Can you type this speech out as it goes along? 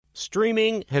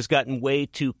Streaming has gotten way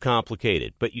too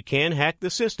complicated, but you can hack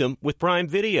the system with Prime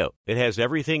Video. It has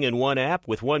everything in one app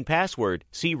with one password.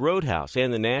 See Roadhouse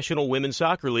and the National Women's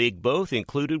Soccer League both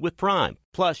included with Prime.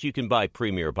 Plus, you can buy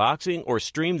Premier Boxing or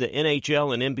stream the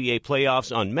NHL and NBA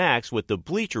playoffs on Max with the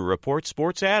Bleacher Report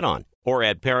Sports add-on. Or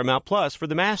add Paramount Plus for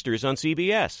the Masters on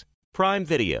CBS. Prime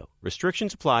Video.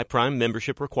 Restrictions apply. Prime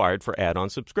membership required for add-on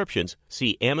subscriptions.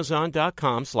 See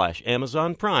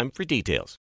Amazon.com/Amazon Prime for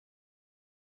details.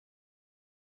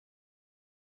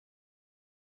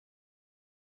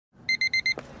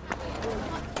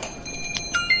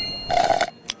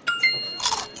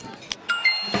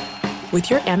 With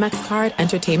your Amex card,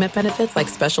 entertainment benefits like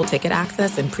special ticket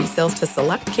access and pre-sales to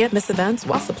select can't-miss events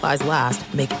while supplies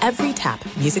last make every tap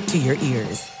music to your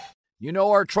ears. You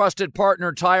know our trusted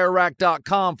partner,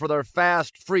 TireRack.com, for their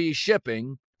fast, free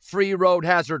shipping, free road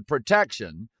hazard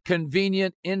protection,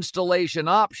 convenient installation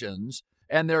options,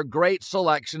 and their great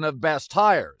selection of best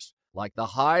tires, like the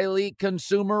highly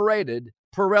consumer-rated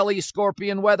Pirelli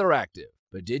Scorpion Weather Active.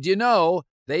 But did you know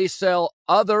they sell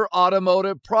other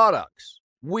automotive products?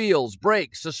 Wheels,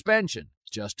 brakes, suspension,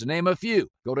 just to name a few.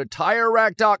 Go to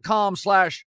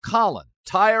TireRack.com/Colin.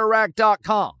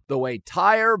 TireRack.com, the way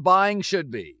tire buying should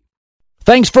be.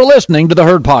 Thanks for listening to the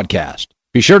Herd Podcast.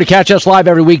 Be sure to catch us live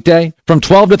every weekday from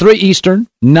 12 to 3 Eastern,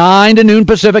 9 to noon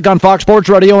Pacific on Fox Sports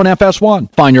Radio and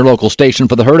FS1. Find your local station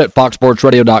for the Herd at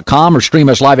foxsportsradio.com or stream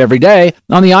us live every day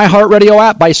on the iHeartRadio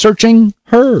app by searching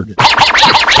Herd. Now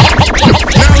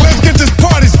let's get this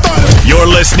party started. You're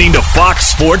listening to Fox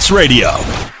Sports Radio.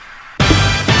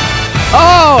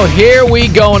 Oh, here we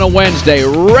go on a Wednesday.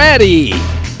 Ready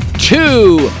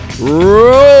to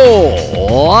roll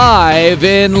live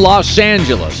in Los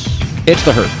Angeles. It's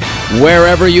the Herd.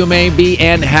 Wherever you may be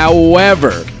and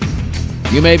however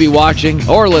you may be watching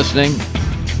or listening,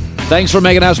 thanks for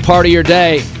making us part of your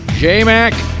day.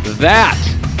 J-Mac, that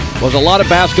was a lot of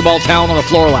basketball talent on the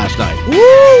floor last night.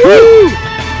 Woo!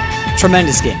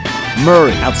 Tremendous game.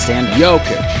 Murray. Outstanding.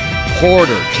 Jokic.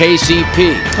 Porter.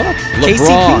 KCP. Oh,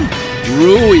 LeBron. KCP.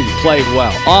 Rui played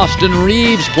well. Austin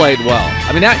Reeves played well.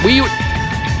 I mean,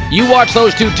 you watch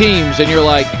those two teams and you're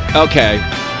like, okay,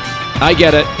 I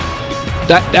get it.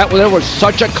 There was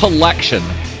such a collection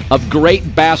of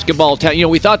great basketball talent. You know,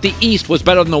 we thought the East was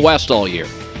better than the West all year.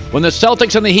 When the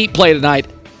Celtics and the Heat play tonight,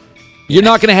 you're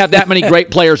not going to have that many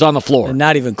great players on the floor.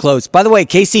 Not even close. By the way,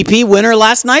 KCP winner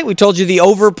last night. We told you the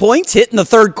over points hit in the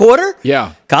third quarter.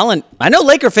 Yeah. Colin, I know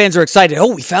Laker fans are excited.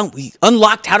 Oh, we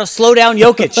unlocked how to slow down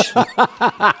Jokic.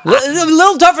 A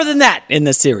little tougher than that in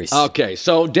this series. Okay,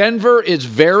 so Denver is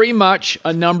very much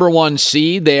a number one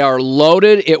seed. They are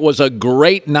loaded. It was a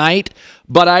great night,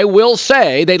 but I will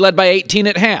say they led by 18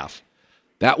 at half.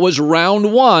 That was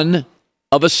round one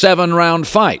of a 7-round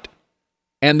fight,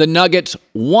 and the Nuggets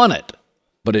won it.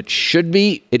 But it should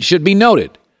be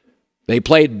noted, they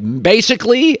played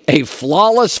basically a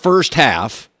flawless first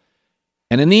half,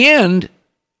 and in the end,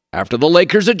 after the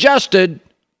Lakers adjusted,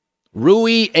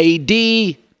 Rui, AD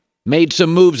made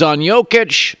some moves on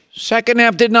Jokic. Second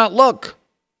half did not look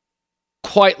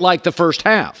quite like the first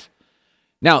half.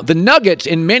 Now, the Nuggets,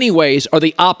 in many ways, are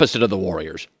the opposite of the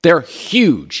Warriors. They're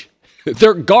huge.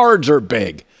 Their guards are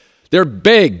big. They're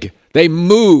big. They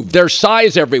move. Their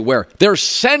size everywhere. Their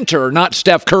center, not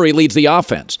Steph Curry, leads the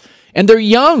offense. And they're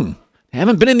young. They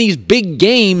haven't been in these big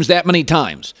games that many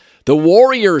times. The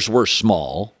Warriors were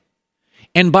small.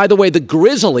 And by the way, the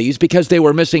Grizzlies, because they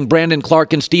were missing Brandon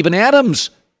Clark and Steven Adams,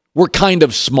 were kind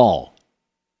of small.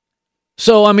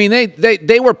 So, I mean,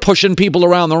 they were pushing people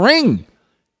around the ring.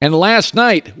 And last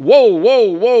night,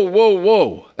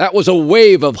 whoa. That was a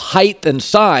wave of height and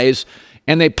size,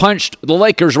 and they punched the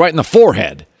Lakers right in the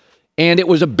forehead. And it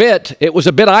was a bit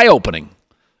eye-opening.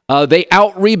 They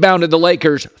out-rebounded the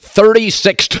Lakers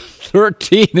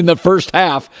 36-13 in the first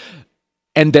half,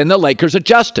 and then the Lakers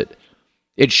adjusted.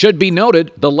 It should be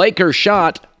noted, the Lakers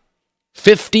shot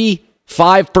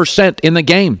 55% in the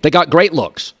game. They got great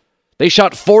looks. They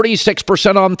shot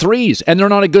 46% on threes, and they're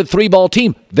not a good three-ball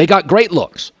team. They got great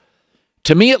looks.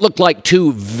 To me, it looked like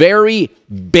two very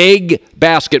big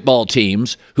basketball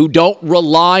teams who don't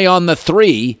rely on the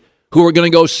three, who are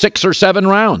going to go 6 or 7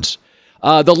 rounds.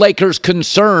 The Lakers'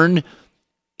 concern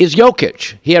is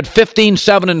Jokic. He had 15,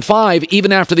 7, and 5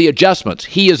 even after the adjustments.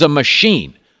 He is a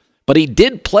machine. But he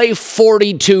did play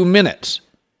 42 minutes.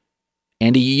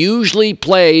 And he usually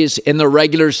plays in the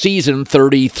regular season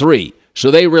 33. So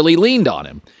they really leaned on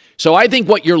him. So I think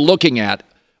what you're looking at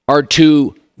are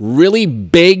two really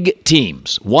big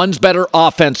teams. One's better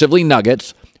offensively,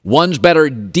 Nuggets. One's better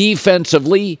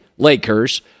defensively,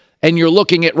 Lakers. And you're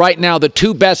looking at right now the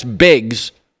two best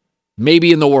bigs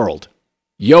maybe in the world.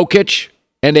 Jokic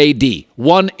and AD.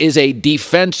 One is a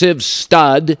defensive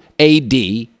stud, AD,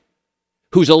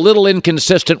 who's a little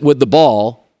inconsistent with the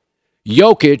ball.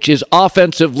 Jokic is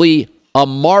offensively a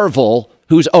marvel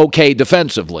who's okay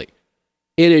defensively.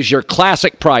 It is your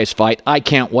classic prize fight. I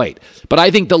can't wait. But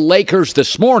I think the Lakers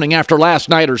this morning after last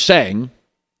night are saying,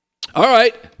 all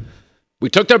right, we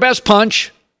took their best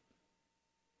punch.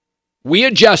 We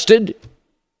adjusted.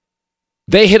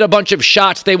 They hit a bunch of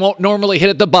shots they won't normally hit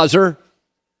at the buzzer.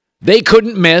 They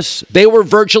couldn't miss. They were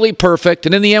virtually perfect.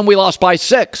 And in the end, we lost by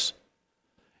 6.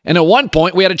 And at one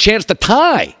point, we had a chance to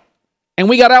tie. And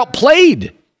we got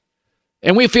outplayed.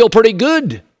 And we feel pretty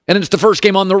good. And it's the first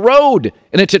game on the road.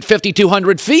 And it's at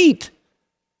 5,200 feet.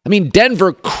 I mean,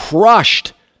 Denver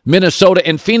crushed Minnesota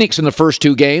and Phoenix in the first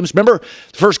 2 games. Remember,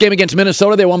 the first game against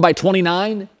Minnesota, they won by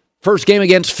 29. First game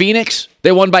against Phoenix,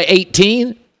 they won by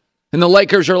 18. And the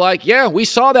Lakers are like, yeah, we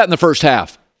saw that in the first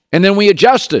half. And then we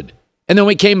adjusted. And then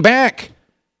we came back.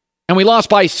 And we lost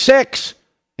by 6.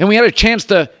 And we had a chance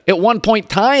to, at one point,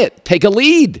 tie it, take a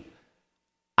lead.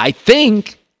 I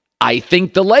think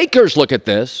the Lakers look at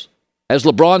this, as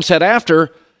LeBron said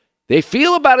after, they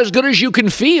feel about as good as you can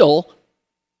feel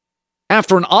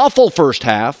after an awful first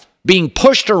half, being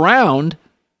pushed around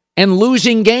and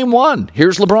losing game 1.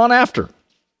 Here's LeBron after.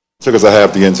 Took us a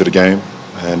half to get into the game,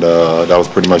 and that was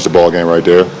pretty much the ball game right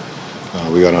there.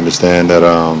 We got to understand that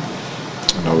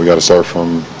we got to start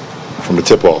from the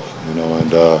tip-off,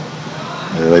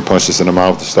 and they punched us in the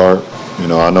mouth to start.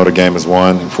 I know the game is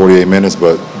won in 48 minutes,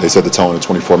 but they set the tone in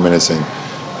 24 minutes, and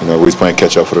we're just playing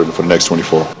catch-up for the next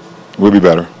 24. We'll be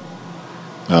better.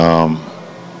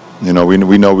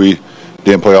 We know we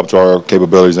didn't play up to our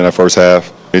capabilities in that first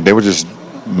half. They were just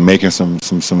making some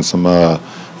shots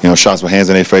with hands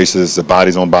in their faces, the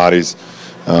bodies on bodies.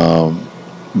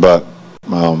 But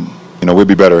we'll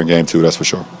be better in game 2, that's for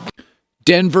sure.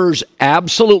 Denver's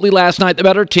absolutely last night the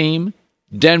better team.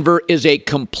 Denver is a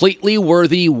completely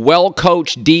worthy,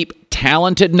 well-coached, deep,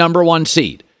 talented number 1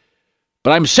 seed.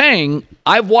 But I'm saying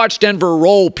I've watched Denver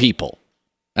roll people.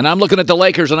 And I'm looking at the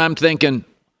Lakers and I'm thinking,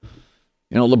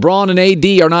 LeBron and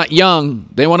AD are not young.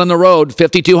 They went on the road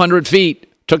 5,200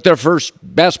 feet, took their first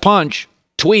best punch,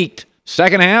 tweaked.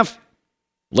 Second half,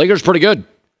 Lakers pretty good.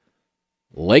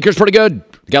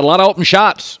 Got a lot of open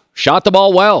shots. Shot the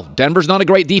ball well. Denver's not a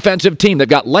great defensive team. They've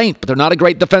got length, but they're not a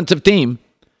great defensive team.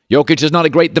 Jokic is not a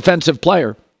great defensive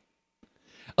player.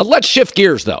 Let's shift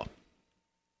gears, though,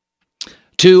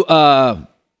 to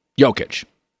Jokic.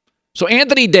 So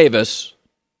Anthony Davis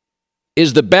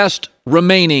is the best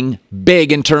remaining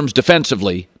big in terms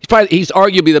defensively. He's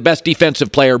arguably the best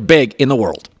defensive player big in the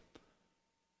world.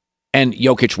 And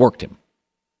Jokic worked him.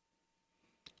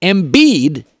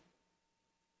 Embiid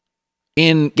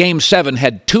in Game 7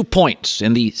 had 2 points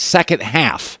in the second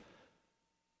half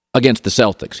against the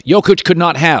Celtics. Jokic could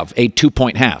not have a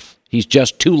 2-point half. He's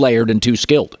just too layered and too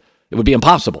skilled. It would be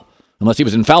impossible unless he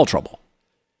was in foul trouble.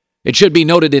 It should be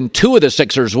noted in 2 of the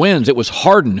Sixers' wins, it was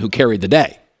Harden who carried the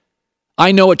day.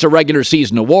 I know it's a regular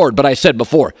season award, but I said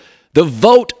before, the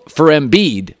vote for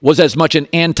Embiid was as much an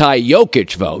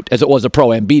anti-Jokic vote as it was a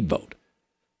pro-Embiid vote.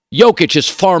 Jokic is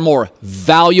far more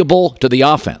valuable to the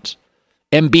offense.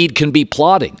 Embiid can be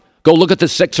plotting. Go look at the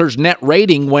Sixers' net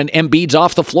rating when Embiid's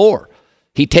off the floor.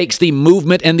 He takes the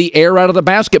movement and the air out of the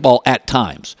basketball at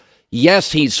times.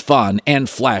 Yes, he's fun and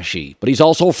flashy, but he's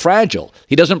also fragile.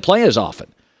 He doesn't play as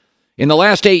often. In the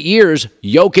last 8 years,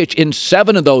 Jokic in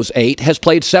 7 of those 8 has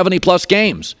played 70-plus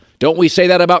games. Don't we say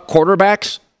that about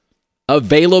quarterbacks?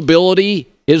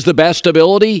 Availability is the best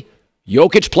ability.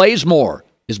 Jokic plays more,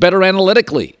 is better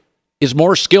analytically, is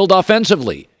more skilled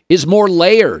offensively, is more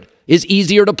layered, is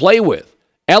easier to play with,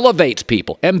 elevates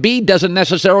people. Embiid doesn't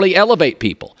necessarily elevate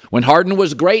people. When Harden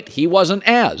was great, he wasn't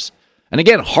as. And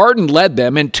again, Harden led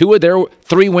them in 2 of their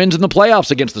 3 wins in the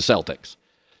playoffs against the Celtics.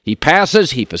 He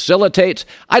passes, he facilitates.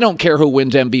 I don't care who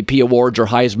wins MVP awards or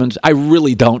Heismans. I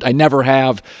really don't. I never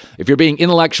have. If you're being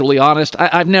intellectually honest,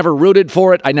 I've never rooted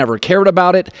for it. I never cared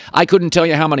about it. I couldn't tell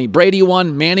you how many Brady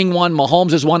won, Manning won,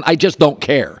 Mahomes has won. I just don't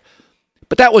care.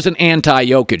 But that was an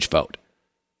anti-Jokic vote.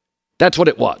 That's what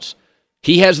it was.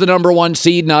 He has the number 1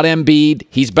 seed, not Embiid.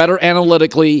 He's better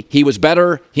analytically. He was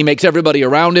better. He makes everybody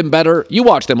around him better. You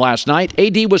watched them last night.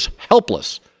 AD was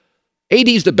helpless.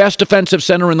 AD's the best defensive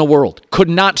center in the world. Could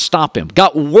not stop him.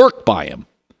 Got worked by him.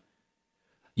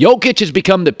 Jokic has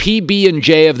become the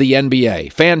PB&J of the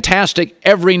NBA. Fantastic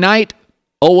every night.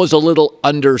 Always a little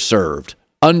underserved,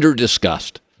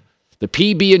 underdiscussed. The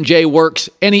PB&J works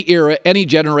any era, any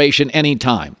generation, any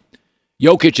time.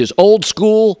 Jokic is old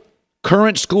school,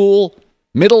 current school,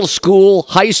 middle school,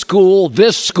 high school,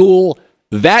 this school.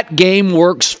 That game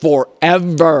works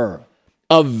forever.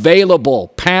 available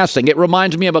passing. It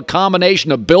reminds me of a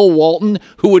combination of Bill Walton,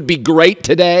 who would be great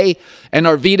today, and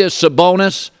Arvydas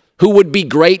Sabonis, who would be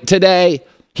great today.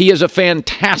 He is a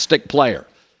fantastic player,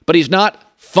 but he's not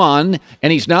fun,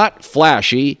 and he's not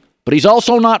flashy, but he's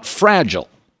also not fragile.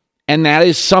 And that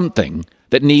is something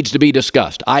that needs to be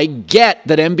discussed. I get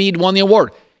that Embiid won the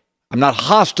award. I'm not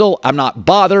hostile. I'm not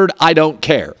bothered. I don't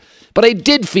care. But I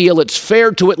did feel it's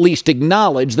fair to at least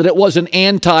acknowledge that it was an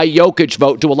anti-Jokic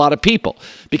vote to a lot of people.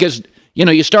 Because,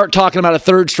 you start talking about a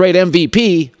third straight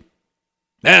MVP,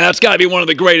 man, that's got to be one of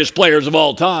the greatest players of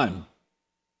all time.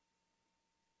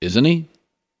 Isn't he?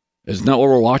 Isn't that what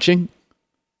we're watching?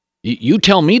 You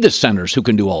tell me the centers who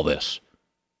can do all this.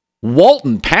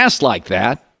 Walton passed like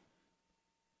that.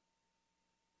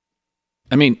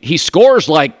 I mean, he scores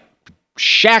like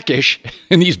Shaq-ish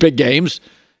in these big games.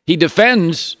 He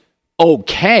defends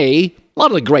okay. A lot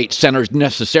of the great centers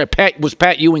necessary. Was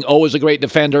Pat Ewing always a great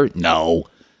defender? No.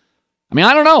 I mean,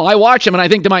 I don't know. I watch him and I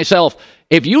think to myself,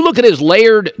 if you look at his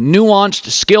layered,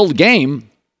 nuanced, skilled game,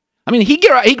 I mean, he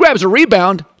grabs a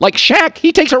rebound like Shaq.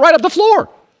 He takes it right up the floor.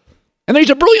 And then he's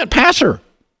a brilliant passer.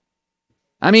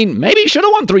 I mean, maybe he should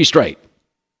have won 3 straight.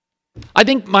 I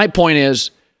think my point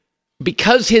is,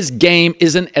 because his game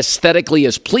isn't aesthetically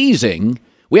as pleasing,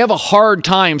 we have a hard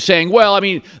time saying, well, I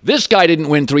mean, this guy didn't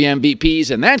win 3 MVPs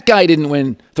and that guy didn't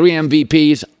win 3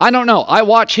 MVPs. I don't know. I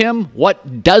watch him.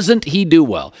 What doesn't he do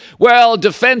well? Well,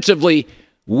 defensively,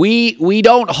 we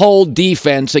don't hold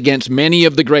defense against many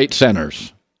of the great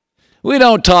centers. We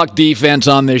don't talk defense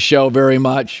on this show very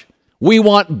much. We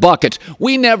want buckets.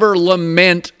 We never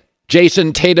lament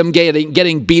Jason Tatum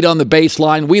getting beat on the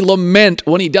baseline. We lament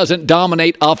when he doesn't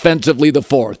dominate offensively the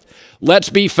fourth. Let's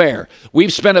be fair.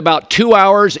 We've spent about 2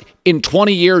 hours in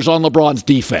 20 years on LeBron's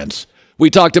defense. We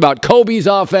talked about Kobe's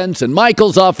offense and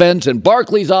Michael's offense and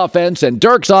Barkley's offense and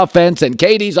Dirk's offense and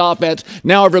KD's offense.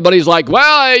 Now everybody's like,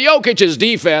 well, Jokic's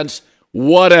defense,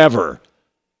 whatever.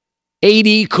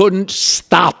 AD couldn't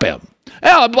stop him.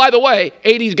 Oh, by the way,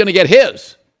 AD's going to get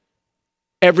his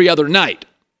every other night.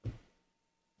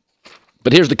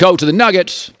 But here's the coach of the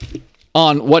Nuggets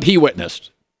on what he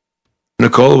witnessed.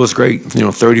 Nikola was great,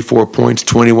 34 points,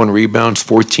 21 rebounds,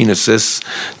 14 assists,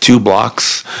 2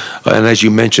 blocks. And as you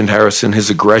mentioned, Harrison,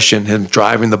 his aggression, him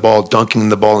driving the ball, dunking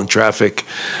the ball in traffic.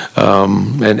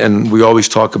 And we always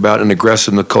talk about an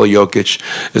aggressive Nikola Jokic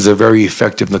is a very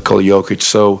effective Nikola Jokic.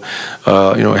 So,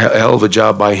 a hell of a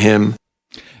job by him.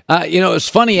 It's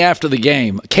funny after the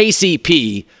game,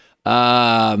 KCP,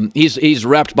 he's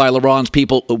repped by LeBron's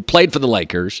people who played for the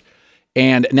Lakers.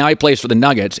 And now he plays for the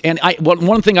Nuggets. And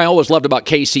one thing I always loved about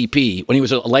KCP when he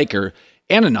was a Laker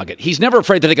and a Nugget, he's never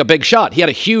afraid to take a big shot. He had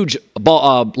a huge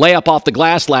layup off the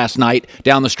glass last night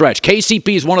down the stretch.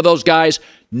 KCP is one of those guys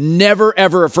never,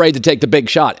 ever afraid to take the big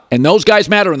shot. And those guys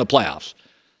matter in the playoffs.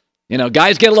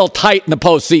 Guys get a little tight in the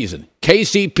postseason.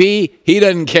 KCP, he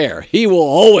doesn't care. He will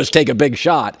always take a big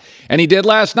shot. And he did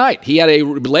last night.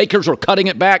 Lakers were cutting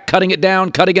it back, cutting it down,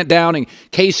 and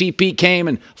KCP came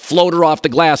and floated her off the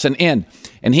glass and in.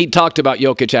 And he talked about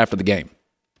Jokic after the game.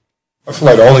 I feel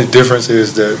like the only difference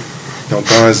is that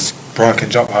Bron can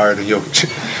jump higher than Jokic.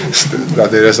 I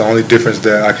think that's the only difference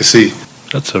that I can see.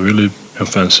 That's a really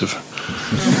offensive.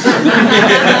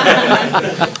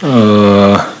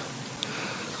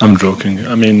 I'm joking.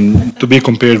 I mean, to be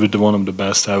compared with one of the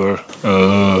best ever,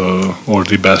 or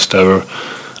the best ever,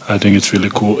 I think it's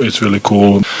really cool. It's really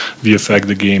cool. We affect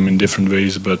the game in different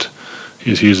ways, but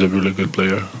he's a really good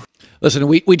player. Listen,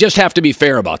 we just have to be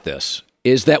fair about this,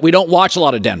 is that we don't watch a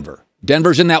lot of Denver.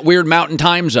 Denver's in that weird mountain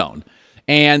time zone,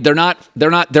 and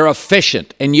they're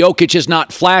efficient, and Jokic is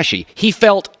not flashy. He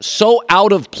felt so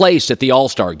out of place at the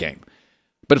All-Star game.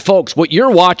 But folks, what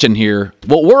you're watching here,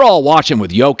 what we're all watching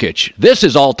with Jokic, this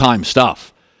is all-time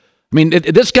stuff. I mean,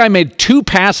 this guy made 2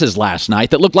 passes last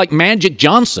night that looked like Magic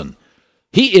Johnson.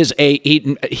 He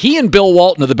and Bill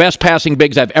Walton are the best passing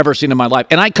bigs I've ever seen in my life.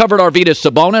 And I covered Arvydas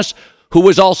Sabonis, who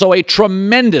was also a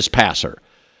tremendous passer.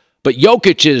 But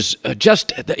Jokic is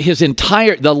just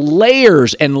the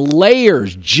layers and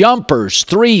layers, jumpers,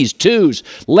 threes, twos,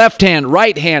 left hand,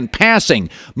 right hand, passing,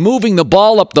 moving the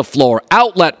ball up the floor,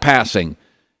 outlet passing.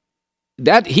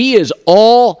 That he is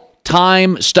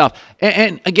all-time stuff.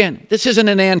 And again, this isn't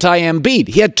an anti-Embiid.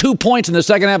 He had 2 points in the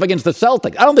second half against the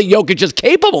Celtics. I don't think Jokic is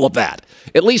capable of that.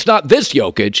 At least not this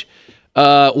Jokic.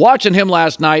 Watching him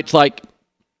last night, it's like,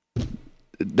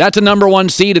 that's a number 1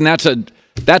 seed, and that's a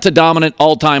dominant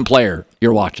all-time player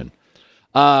you're watching.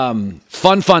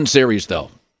 Fun series,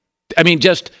 though. I mean,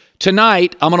 just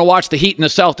tonight, I'm going to watch the Heat and the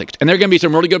Celtics, and there are going to be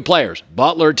some really good players.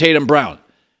 Butler, Tatum, Brown.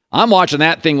 I'm watching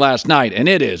that thing last night, and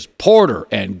it is Porter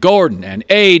and Gordon and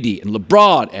AD and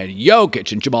LeBron and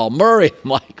Jokic and Jamal Murray. I'm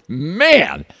like,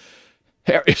 man,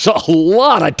 there is a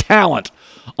lot of talent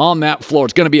on that floor.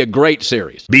 It's going to be a great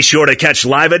series. Be sure to catch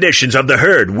live editions of The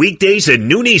Herd weekdays at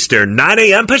noon Eastern, 9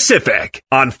 a.m. Pacific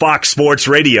on Fox Sports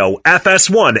Radio,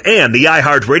 FS1, and the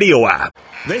iHeartRadio app.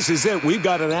 This is it. We've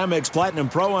got an Amex Platinum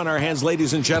Pro on our hands,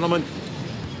 ladies and gentlemen.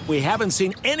 We haven't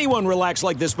seen anyone relax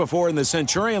like this before in the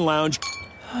Centurion Lounge.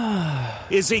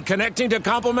 Is he connecting to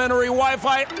complimentary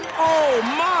Wi-Fi? Oh,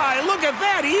 my! Look at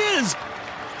that! He is!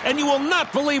 And you will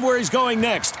not believe where he's going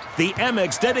next. The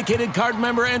Amex dedicated card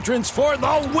member entrance for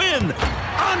the win.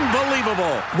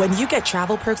 Unbelievable. When you get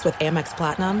travel perks with Amex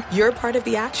Platinum, you're part of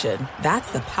the action.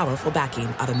 That's the powerful backing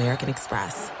of American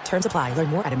Express. Terms apply. Learn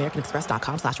more at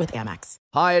americanexpress.com/withAmex.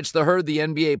 Hi, it's The Herd. The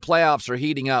NBA playoffs are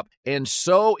heating up, and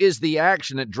so is the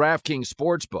action at DraftKings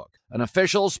Sportsbook, an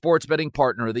official sports betting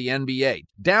partner of the NBA.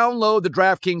 Download the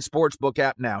DraftKings Sportsbook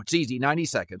app now. It's easy, 90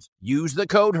 seconds. Use the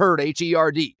code HERD,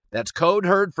 H-E-R-D. That's code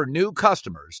HERD for new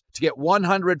customers to get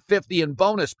 $150 in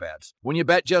bonus bets when you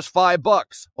bet just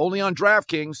 $5. Only on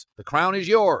DraftKings. The crown is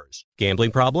yours.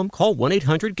 Gambling problem? Call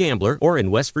 1-800-GAMBLER, or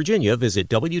in West Virginia, visit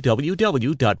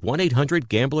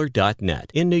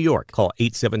www.1800gambler.net. In New York, call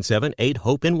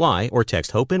 877-8-HOPE-NY or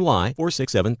text HOPE-NY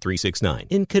 467-369.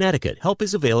 In Connecticut, help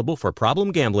is available for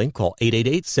problem gambling. Call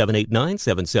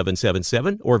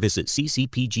 888-789-7777 or visit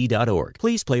ccpg.org.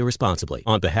 Please play responsibly.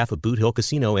 On behalf of Boot Hill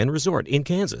Casino and Resort in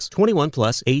Kansas, 21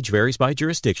 plus, age varies by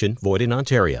jurisdiction, void in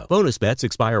Ontario. Bonus bets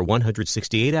expire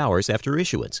 168 hours after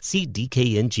issuance. See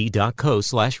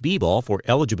dkng.co/bball for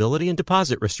eligibility and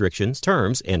deposit restrictions,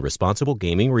 terms, and responsible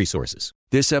gaming resources.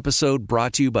 This episode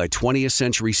brought to you by 20th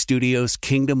Century Studios'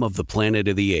 Kingdom of the Planet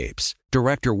of the Apes.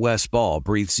 Director Wes Ball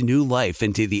breathes new life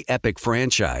into the epic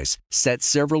franchise, set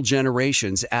several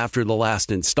generations after the last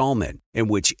installment, in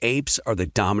which apes are the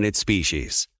dominant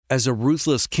species. As a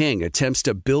ruthless king attempts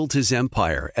to build his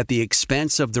empire at the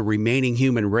expense of the remaining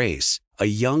human race, a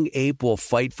young ape will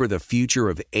fight for the future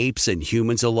of apes and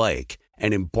humans alike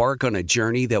and embark on a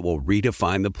journey that will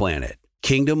redefine the planet.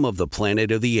 Kingdom of the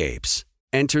Planet of the Apes.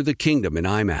 Enter the kingdom in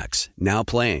IMAX, now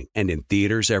playing and in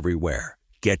theaters everywhere.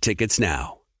 Get tickets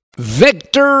now.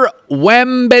 Victor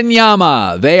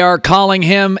Wembanyama. They are calling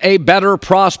him a better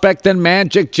prospect than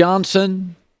Magic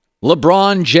Johnson,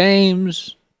 LeBron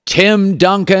James, Tim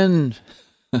Duncan,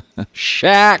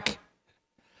 Shaq.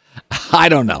 I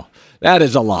don't know. That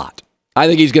is a lot. I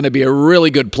think he's going to be a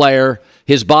really good player.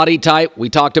 His body type, we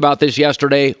talked about this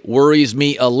yesterday, worries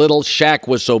me a little. Shaq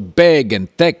was so big and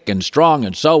thick and strong,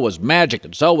 and so was Magic,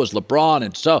 and so was LeBron,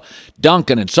 and so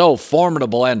Duncan, and so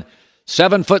formidable. And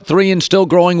 7'3" and still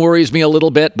growing worries me a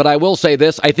little bit. But I will say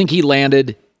this, I think he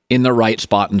landed in the right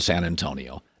spot in San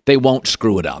Antonio. They won't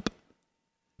screw it up.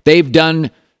 They've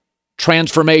done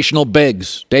transformational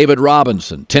bigs, David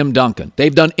Robinson, Tim Duncan.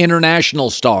 They've done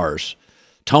international stars,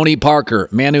 Tony Parker,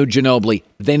 Manu Ginobili.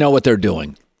 They know what they're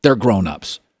doing. They're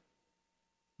grown-ups.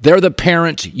 They're the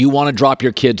parents you want to drop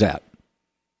your kids at,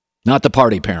 not the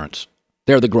party parents.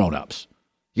 They're the grown-ups.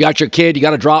 You got your kid, you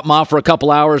got to drop them off for a couple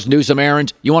hours, do some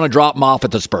errands. You want to drop them off at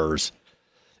the Spurs.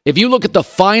 If you look at the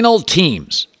final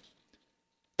teams,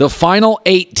 the final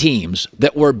 8 teams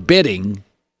that were bidding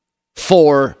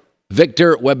for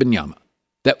Victor Wembanyama,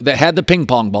 that had the ping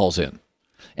pong balls in,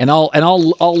 and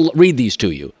I'll read these to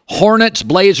you. Hornets,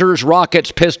 Blazers,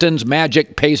 Rockets, Pistons,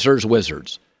 Magic, Pacers,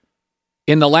 Wizards.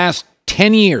 In the last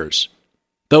 10 years,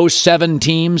 those 7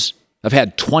 teams have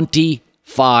had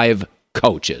 25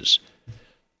 coaches.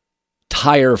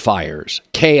 Tire fires,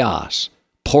 chaos,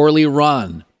 poorly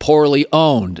run, poorly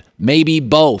owned, maybe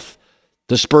both.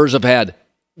 The Spurs have had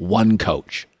 1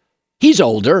 coach. He's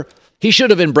older. He should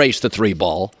have embraced the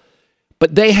 3-ball.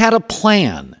 But they had a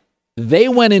plan. They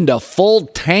went into full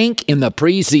tank in the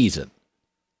preseason.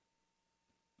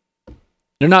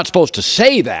 They're not supposed to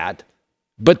say that,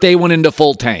 but they went into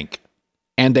full tank,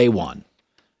 and they won.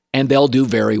 And they'll do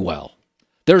very well.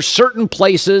 There's certain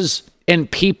places and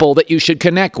people that you should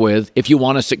connect with if you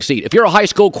want to succeed. If you're a high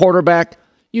school quarterback,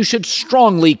 you should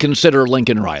strongly consider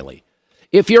Lincoln Riley.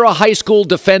 If you're a high school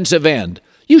defensive end,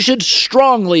 you should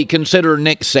strongly consider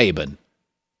Nick Saban.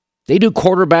 They do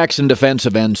quarterbacks and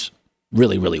defensive ends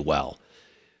really, really well.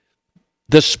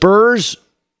 The Spurs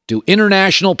do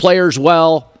international players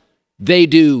well. They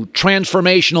do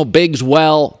transformational bigs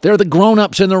well. They're the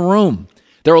grown-ups in the room.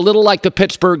 They're a little like the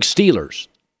Pittsburgh Steelers.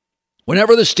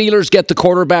 Whenever the Steelers get the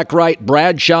quarterback right,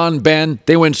 Brad, Sean, Ben,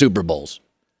 they win Super Bowls.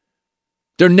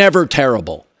 They're never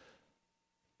terrible.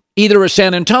 Either is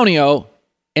San Antonio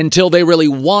until they really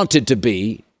wanted to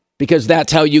be, because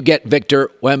that's how you get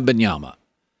Victor Wembanyama.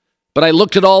 But I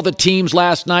looked at all the teams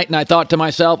last night and I thought to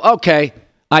myself, okay,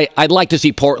 I'd like to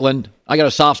see Portland. I got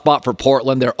a soft spot for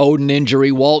Portland. Their Oden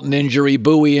injury, Walton injury,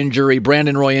 Bowie injury,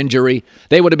 Brandon Roy injury.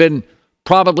 They would have been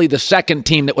probably the second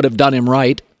team that would have done him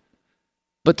right.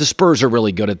 But the Spurs are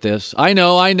really good at this. I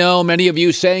know. Many of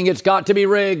you saying it's got to be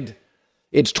rigged.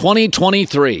 It's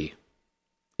 2023.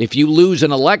 If you lose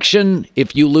an election,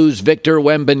 if you lose Victor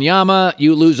Wembanyama,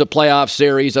 you lose a playoff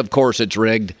series, of course it's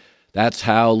rigged. That's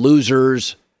how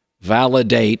losers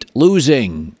validate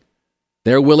losing.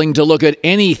 They're willing to look at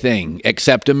anything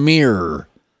except a mirror.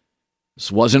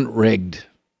 This wasn't rigged.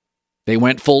 They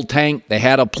went full tank. They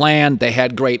had a plan. They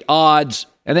had great odds,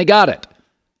 and they got it.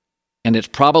 And it's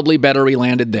probably better he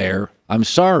landed there, I'm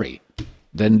sorry,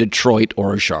 than Detroit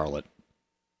or Charlotte.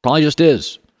 Probably just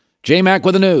is. J-Mac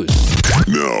with the news.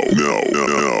 No.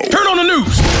 Turn on the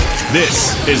news.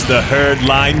 This is the Herd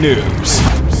Line News.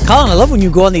 Colin, I love when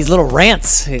you go on these little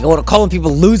rants, calling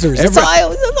people losers. It's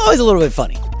always a little bit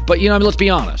funny. But, let's be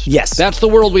honest. Yes. That's the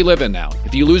world we live in now.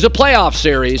 If you lose a playoff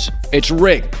series, it's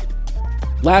rigged.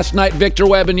 Last night, Victor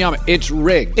Wembanyama, it's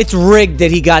rigged. It's rigged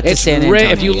that he got to San Antonio.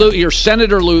 If you lose, your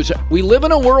senator loses. We live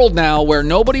in a world now where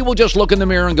nobody will just look in the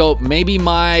mirror and go, maybe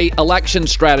my election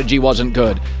strategy wasn't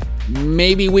good.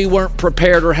 Maybe we weren't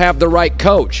prepared or have the right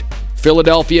coach.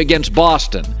 Philadelphia against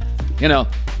Boston.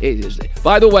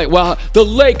 By the way, the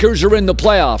Lakers are in the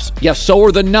playoffs. Yes, so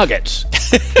are the Nuggets.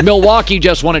 Milwaukee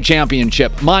just won a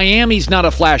championship. Miami's not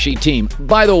a flashy team.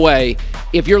 By the way,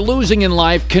 if you're losing in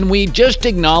life, can we just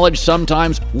acknowledge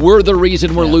sometimes we're the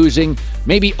reason we're losing?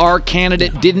 Maybe our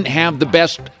candidate didn't have the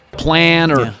best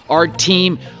plan or our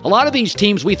team. A lot of these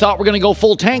teams we thought were going to go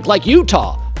full tank like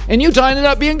Utah, and Utah ended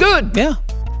up being good. Yeah.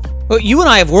 Well, you and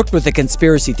I have worked with a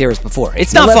conspiracy theorist before.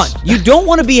 It's not fun. You don't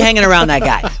want to be hanging around that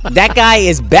guy. That guy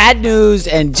is bad news,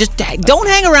 and just don't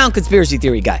hang around conspiracy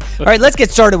theory guy. All right, let's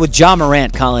get started with Ja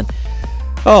Morant, Colin.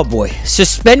 Oh, boy.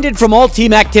 Suspended from all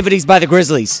team activities by the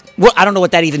Grizzlies. Well, I don't know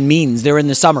what that even means. They're in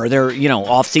the summer. They're,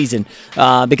 off season.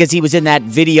 Because he was in that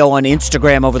video on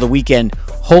Instagram over the weekend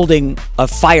holding a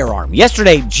firearm.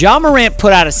 Yesterday, Ja Morant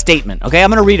put out a statement. Okay, I'm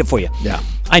going to read it for you. Yeah.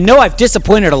 I know I've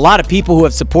disappointed a lot of people who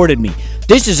have supported me.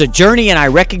 This is a journey, and I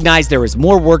recognize there is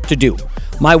more work to do.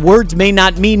 My words may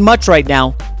not mean much right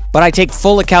now, but I take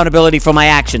full accountability for my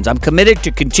actions. I'm committed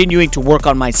to continuing to work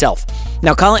on myself.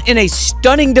 Now, Colin, in a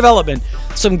stunning development,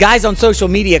 some guys on social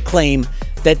media claim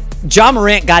that Ja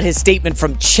Morant got his statement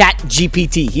from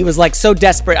ChatGPT. He was so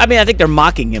desperate. I mean, I think they're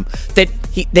mocking him that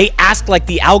they asked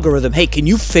the algorithm, hey, can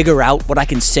you figure out what I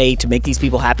can say to make these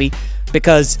people happy?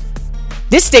 Because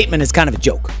this statement is kind of a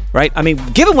joke, right? I mean,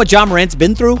 given what Ja Morant's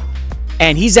been through,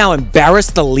 and he's now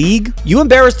embarrassed the league. You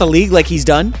embarrassed the league like he's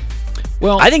done?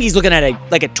 Well, I think he's looking at a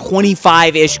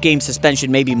 25-ish game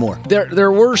suspension, maybe more.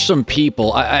 There were some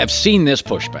people, I've seen this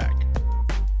pushback,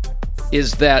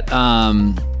 is that,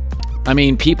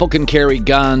 people can carry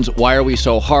guns. Why are we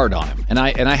so hard on him? And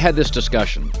I had this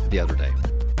discussion the other day.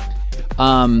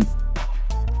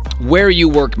 Where you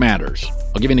work matters.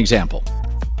 I'll give you an example.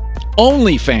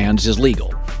 OnlyFans is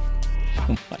legal.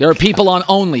 There are people on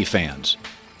OnlyFans.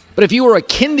 But if you were a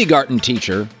kindergarten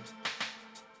teacher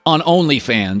on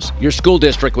OnlyFans, your school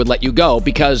district would let you go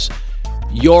because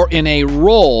you're in a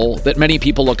role that many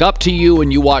people look up to you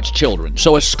and you watch children.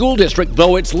 So a school district,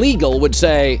 though it's legal, would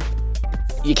say,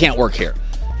 you can't work here.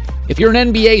 If you're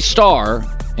an NBA star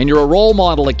and you're a role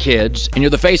model of kids and you're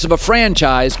the face of a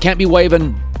franchise, can't be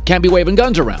waving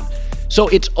guns around. So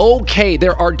it's okay.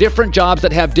 There are different jobs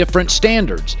that have different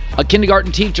standards. A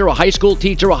kindergarten teacher, a high school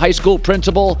teacher, a high school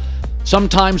principal,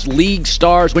 sometimes league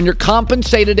stars. When you're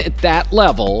compensated at that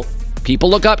level, people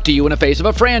look up to you in the face of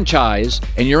a franchise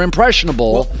and you're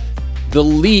impressionable. The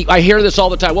league, I hear this all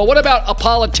the time. Well, what about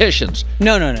politicians?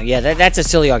 No. Yeah, that's a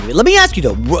silly argument. Let me ask you,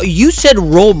 though. You said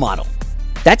role model.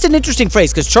 That's an interesting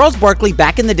phrase because Charles Barkley,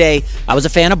 back in the day, I was a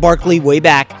fan of Barkley way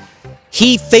back.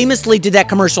 He famously did that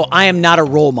commercial, I am not a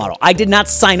role model. I did not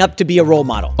sign up to be a role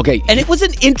model. Okay. And it was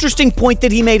an interesting point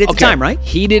that he made at the time, right?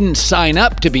 He didn't sign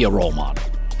up to be a role model.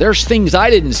 There's things I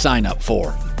didn't sign up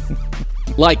for.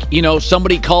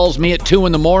 Somebody calls me at 2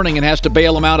 a.m. and has to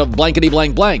bail them out of blankety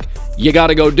blank blank. You got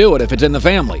to go do it if it's in the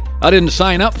family. I didn't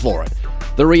sign up for it.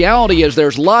 The reality is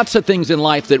there's lots of things in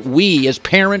life that we as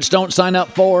parents don't sign up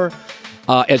for.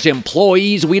 As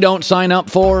employees, we don't sign up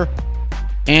for.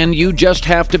 And you just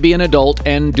have to be an adult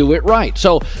and do it right.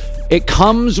 So it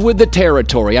comes with the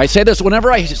territory. I say this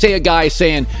whenever I see a guy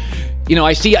saying,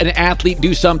 I see an athlete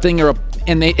do something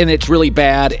and it's really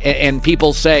bad, and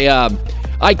people say,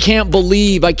 I can't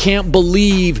believe,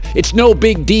 it's no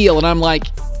big deal. And I'm like,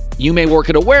 you may work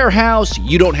at a warehouse,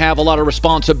 you don't have a lot of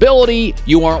responsibility,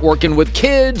 you aren't working with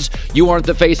kids, you aren't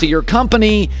the face of your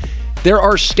company. There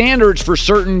are standards for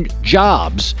certain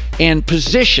jobs and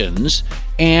positions,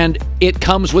 and it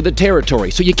comes with the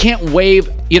territory. So you can't wave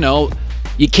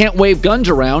guns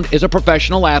around as a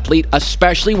professional athlete,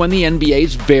 especially when the NBA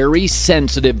is very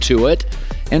sensitive to it.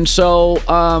 And so,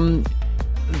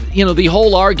 the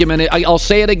whole argument, I'll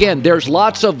say it again, there's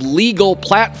lots of legal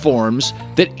platforms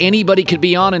that anybody could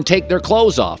be on and take their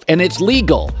clothes off, and it's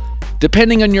legal.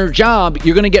 Depending on your job,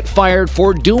 you're going to get fired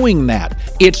for doing that.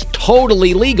 It's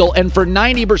totally legal, and for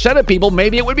 90% of people,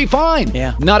 maybe it would be fine.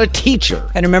 Yeah. Not a teacher.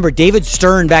 And remember, David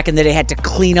Stern back in the day had to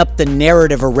clean up the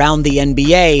narrative around the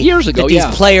NBA years ago. That these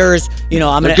players,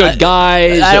 they're good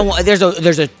guys.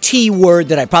 There's a T word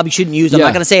that I probably shouldn't use. I'm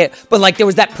not going to say it, but like there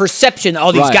was that perception.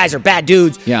 All these guys are bad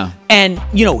dudes. Yeah. And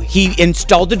he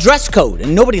installed the dress code,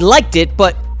 and nobody liked it,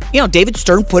 but David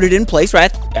Stern put it in place.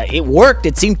 Right? It worked.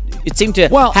 It seemed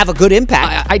to have a good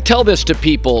impact. I tell this to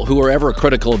people who are ever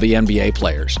critical of the NBA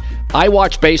players. I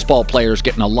watch baseball players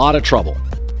get in a lot of trouble.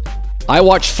 I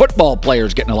watch football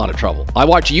players get in a lot of trouble. I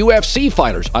watch UFC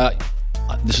fighters.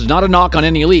 This is not a knock on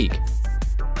any league.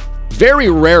 Very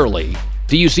rarely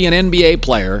do you see an NBA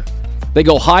player, they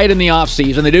go hide in the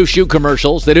offseason, they do shoot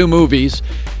commercials, they do movies.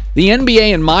 The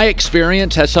NBA, in my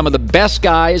experience, has some of the best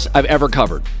guys I've ever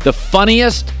covered. The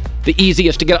funniest, the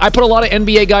easiest to get. I put a lot of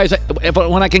NBA guys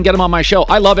when I can get them on my show.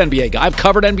 I love NBA guys. I've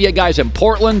covered NBA guys in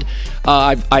Portland.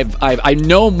 I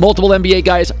know multiple NBA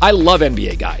guys. I love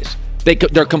NBA guys.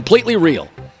 They're completely real.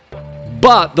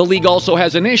 But the league also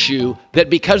has an issue that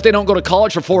because they don't go to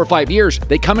college for 4 or 5 years,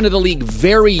 they come into the league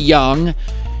very young,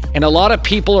 and a lot of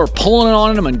people are pulling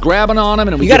on them and grabbing on them.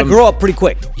 And you got to grow up pretty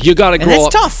quick. You got to grow up. And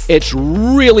that's tough. It's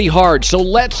really hard. So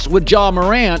with Ja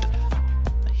Morant,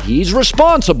 he's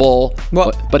responsible,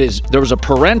 but there was a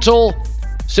parental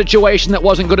situation that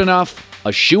wasn't good enough,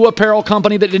 a shoe apparel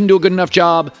company that didn't do a good enough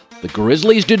job, the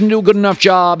Grizzlies didn't do a good enough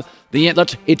job.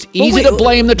 It's easy to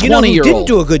blame the 20-year-old. Who didn't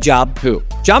do a good job? Who?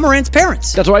 Ja Morant's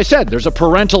parents. That's what I said. There's a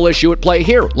parental issue at play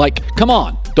here. Like, come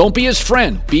on. Don't be his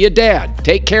friend. Be a dad.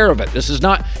 Take care of it. It's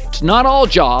not all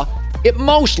Ja. It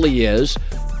mostly is.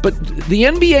 But the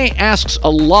NBA asks a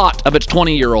lot of its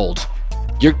 20-year-olds.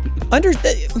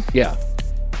 Yeah.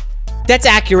 That's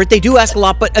accurate. They do ask a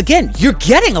lot, but again, you're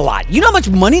getting a lot. You know how much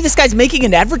money this guy's making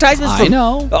in advertisements? I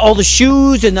know. All the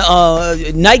shoes and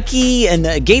Nike and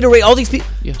the Gatorade, all these people.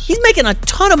 Yes. He's making a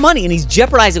ton of money, and he's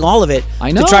jeopardizing all of it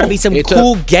to try to be some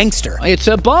cool gangster. It's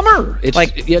a bummer.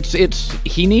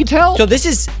 He needs help. So this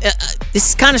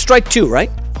is kind of strike 2, right?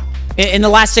 In the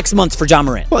last 6 months for Ja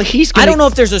Morant. Well, I don't know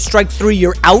if there's a strike 3,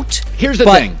 you're out. Here's the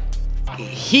thing.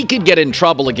 He could get in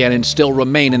trouble again and still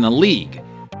remain in the league.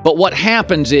 But what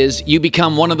happens is you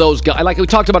become one of those guys, like we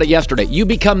talked about it yesterday, you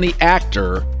become the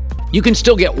actor. You can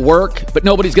still get work, but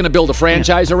nobody's going to build a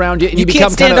franchise around you. And you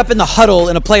can't stand up in the huddle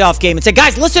in a playoff game and say,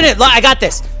 guys, listen, I got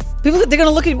this. People, they're going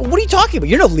to look at you, what are you talking about?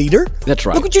 You're no leader. That's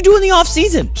right. Look what you do in the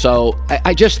offseason. So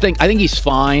I think he's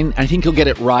fine. I think he'll get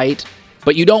it right.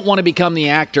 But you don't want to become the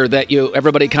actor that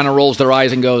everybody kind of rolls their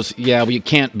eyes and goes, yeah, well, you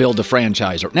can't build a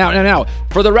franchise. Now,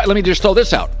 let me just throw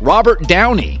this out. Robert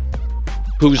Downey,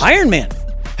 who's Iron Man.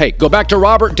 Hey, go back to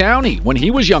Robert Downey when he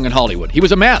was young in Hollywood. He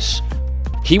was a mess.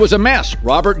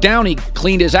 Robert Downey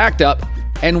cleaned his act up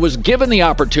and was given the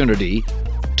opportunity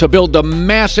to build a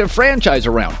massive franchise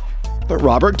around. But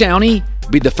Robert Downey,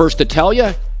 be the first to tell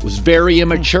you, was very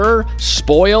immature,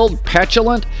 spoiled,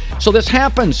 petulant. So this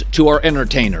happens to our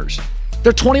entertainers.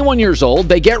 They're 21 years old.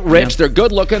 They get rich. They're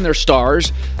good looking. They're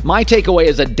stars. My takeaway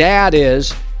as a dad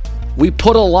is we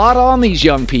put a lot on these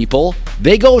young people.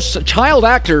 They go child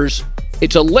actors.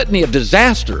 It's a litany of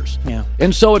disasters. Yeah.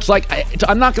 And so it's like,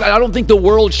 I don't think the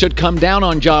world should come down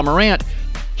on Ja Morant.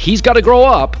 He's got to grow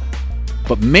up.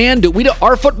 But man,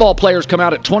 our football players come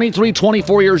out at 23,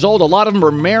 24 years old. A lot of them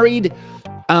are married.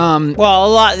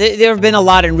 There have been a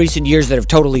lot in recent years that have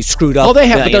totally screwed up. Oh, they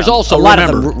have, but there's also,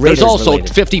 there's also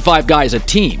related. 55 guys a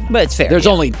team. But it's fair. There's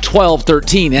only 12,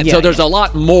 13, and so there's a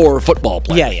lot more football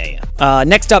players. Yeah.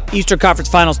 Next up, Eastern Conference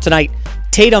Finals tonight.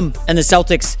 Tatum and the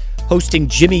Celtics hosting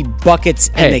Jimmy Buckets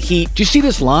and the Heat. Do you see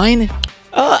this line?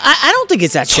 I don't think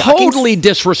it's that shocking. Totally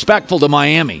disrespectful to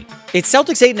Miami. It's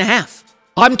Celtics 8.5.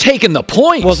 I'm taking the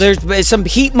points. Well, there's some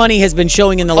Heat money has been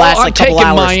showing in the last couple hours.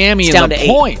 I'm taking Miami in the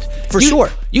point. For sure.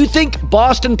 You think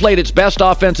Boston played its best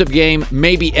offensive game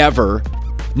maybe ever?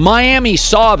 Miami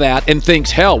saw that and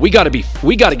thinks, hell, we got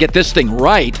to get this thing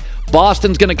right.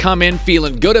 Boston's going to come in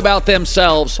feeling good about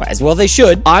themselves. As well they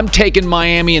should. I'm taking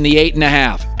Miami in the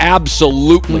 8.5.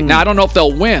 Absolutely. Now, I don't know if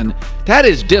they'll win. That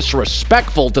is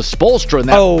disrespectful to Spoelstra.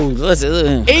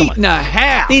 Listen.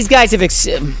 8.5. These guys have...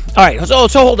 All right, so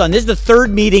hold on. This is the third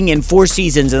meeting in 4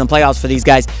 seasons in the playoffs for these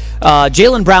guys.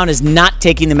 Jaylen Brown is not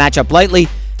taking the matchup lightly.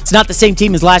 It's not the same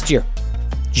team as last year.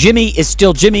 Jimmy is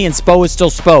still Jimmy and Spo is still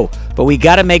Spo. But we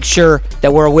got to make sure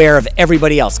that we're aware of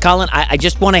everybody else. Colin, I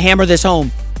just want to hammer this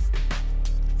home.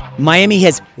 Miami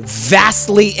has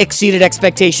vastly exceeded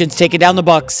expectations, taking down the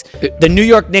Bucks. The New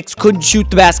York Knicks couldn't shoot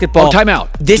the basketball. Oh, timeout.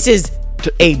 This is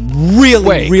a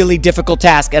really difficult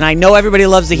task, and I know everybody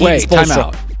loves the Heat and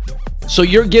Spoelstra. Timeout. So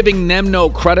you're giving them no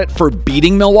credit for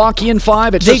beating Milwaukee in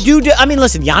 5? They do. I mean,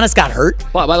 listen, Giannis got hurt.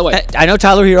 Well, by the way, I know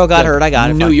Tyler Hero got hurt. I got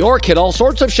it. New York hit all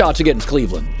sorts of shots against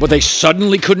Cleveland. But they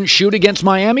suddenly couldn't shoot against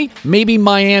Miami? Maybe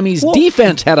Miami's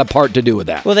defense had a part to do with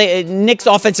that. Well, Knicks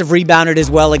offensive rebounded as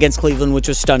well against Cleveland, which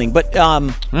was stunning. But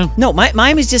no,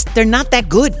 Miami's just, they're not that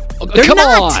good. Come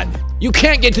on. You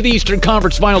can't get to the Eastern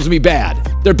Conference Finals and be bad.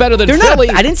 They're better than Philly.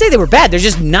 I didn't say they were bad. They're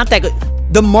just not that good.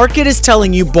 The market is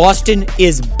telling you Boston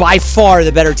is by far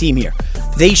the better team here.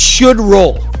 They should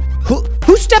roll.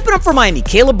 Who's stepping up for Miami?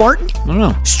 Caleb Martin? I don't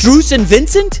know. Strus and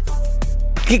Vincent?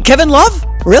 Kevin Love?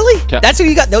 Really? That's who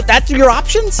you got? That's your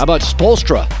options? How about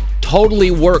Spoelstra?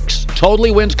 Totally works.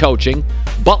 Totally wins coaching.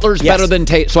 Butler's better than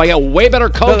Tate. So I got a way better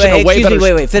coach and a way better...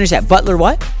 Wait. Finish that. Butler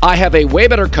what? I have a way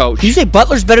better coach. Did you say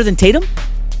Butler's better than Tatum?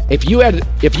 If you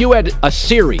had a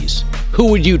series,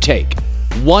 who would you take?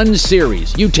 One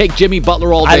series. You take Jimmy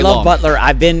Butler all day long. I love Butler.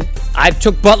 I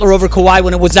took Butler over Kawhi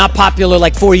when it was not popular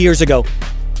like 4 years ago.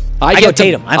 I go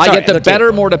Tatum. I get the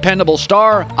better, more dependable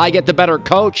star. I get the better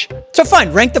coach. So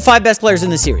fine, rank the 5 best players in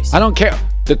the series. I don't care.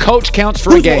 The coach counts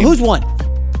for a game. Who's 1?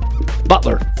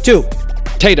 Butler. 2.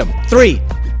 Tatum. 3.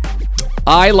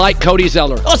 I like Cody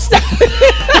Zeller. Oh, stop.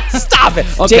 Stop it.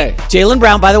 Okay. Jaylen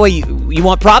Brown, by the way, you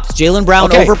want props? Jaylen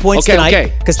Brown over points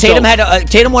tonight. Because Tatum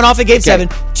Tatum went off in Game 7.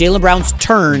 Jaylen Brown's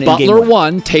turn in Game 1. Butler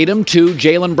 1, Tatum 2,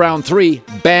 Jaylen Brown 3,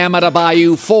 Bam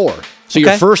Adebayo 4. So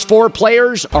your first 4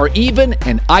 players are even,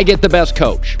 and I get the best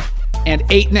coach. And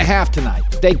 8.5 tonight.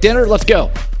 Steak dinner, let's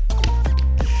go.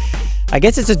 I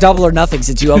guess it's a double or nothing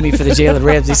since you owe me for the Jalen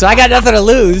Ramsey. So I got nothing to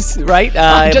lose, right?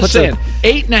 I'm just saying,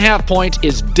 8.5 points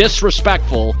is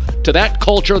disrespectful to that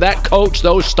culture, that coach,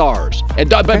 those stars. And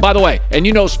by the way, and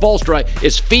you know Spoelstra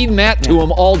is feeding that to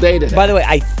him all day today. By the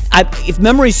way, if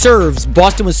memory serves,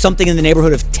 Boston was something in the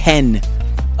neighborhood of 10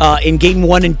 in Game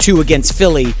 1 and 2 against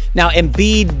Philly. Now,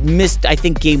 Embiid missed, I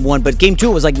think, Game 1, but Game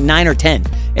 2 it was like 9 or 10.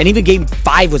 And even Game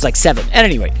 5 was like 7. At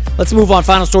any rate, let's move on.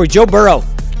 Final story, Joe Burrow.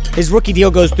 His rookie deal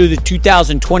goes through the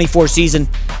 2024 season.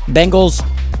 Bengals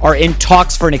are in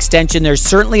talks for an extension. There's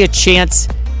certainly a chance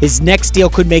his next deal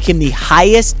could make him the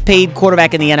highest paid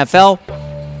quarterback in the NFL.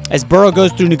 As Burrow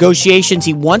goes through negotiations,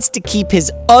 he wants to keep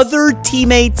his other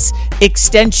teammates'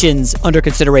 extensions under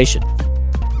consideration.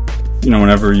 You know,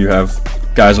 whenever you have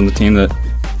guys on the team that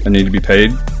need to be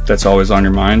paid, that's always on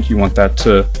your mind. You want that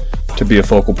to be a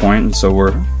focal point, and so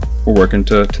we're working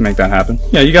to make that happen.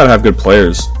 Yeah, you got to have good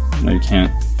players. You know, you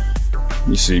can't.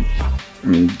 You see, I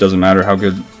mean, it doesn't matter how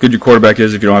good your quarterback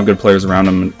is if you don't have good players around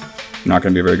him. You're not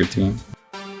going to be a very good team.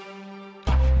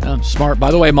 Smart. By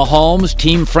the way, Mahomes,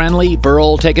 team-friendly. Burrow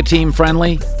will take a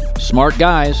team-friendly. Smart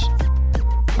guys.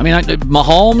 I mean,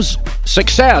 Mahomes'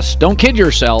 success, don't kid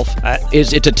yourself,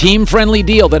 it's a team-friendly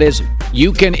deal. That is,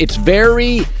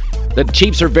 the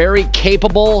Chiefs are very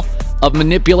capable of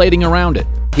manipulating around it.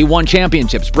 He won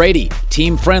championships. Brady,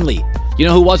 team-friendly. You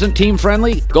know who wasn't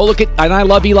team-friendly? Go look at, and I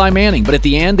love Eli Manning, but at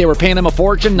the end, they were paying him a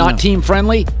fortune, not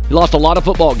team-friendly. He lost a lot of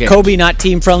football games. Kobe, not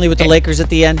team-friendly with the Lakers at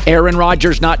the end. Aaron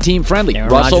Rodgers, not team-friendly.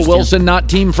 Russell Wilson, not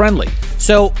team-friendly.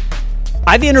 So,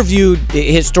 I've interviewed,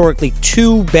 historically,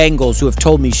 2 Bengals who have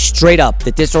told me straight up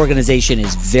that this organization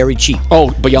is very cheap.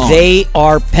 Oh, beyond. They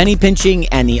are penny-pinching,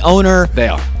 and the owner... They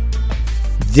are.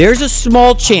 There's a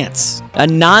small chance, a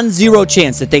non-zero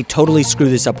chance, that they totally screw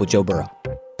this up with Joe Burrow.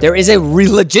 There is a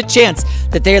real legit chance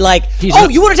that they're like, you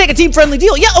want to take a team-friendly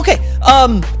deal? Yeah, okay.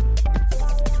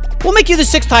 We'll make you the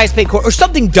 6th highest paid quarterback, or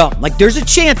something dumb. Like, there's a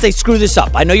chance they screw this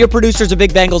up. I know your producer's a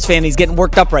big Bengals fan. He's getting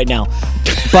worked up right now.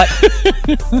 But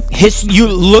you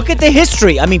look at the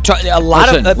history. I mean, a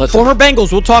lot of former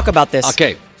Bengals, we'll talk about this.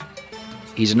 Okay.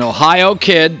 He's an Ohio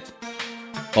kid.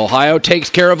 Ohio takes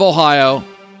care of Ohio.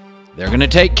 They're going to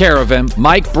take care of him.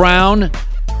 Mike Brown,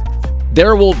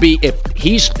 there will be,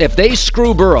 if they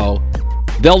screw Burrow,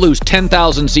 they'll lose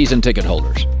 10,000 season ticket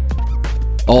holders.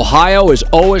 Ohio is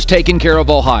always taking care of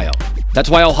Ohio. That's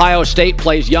why Ohio State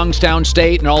plays Youngstown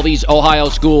State and all these Ohio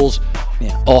schools.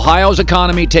 Yeah. Ohio's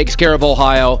economy takes care of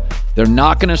Ohio. They're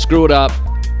not going to screw it up.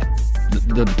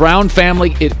 The Brown family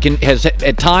has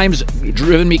at times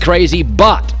driven me crazy,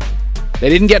 but they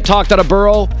didn't get talked out of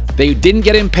Burrow. They didn't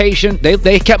get impatient.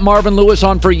 They kept Marvin Lewis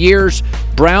on for years.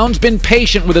 Brown's been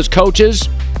patient with his coaches.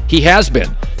 He has been.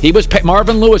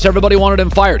 Marvin Lewis, everybody wanted him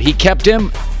fired. He kept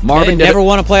him. Marvin never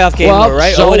won a playoff game,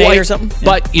 right? So 0-8 or something.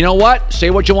 But you know what? Say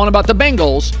what you want about the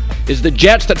Bengals. Is the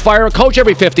Jets that fire a coach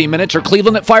every 15 minutes or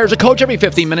Cleveland that fires a coach every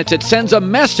 15 minutes? It sends a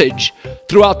message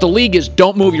throughout the league is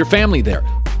don't move your family there.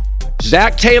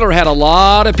 Zach Taylor had a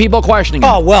lot of people questioning him.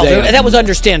 Oh, well, that was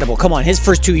understandable. Come on, his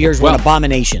first 2 years were an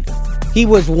abomination. He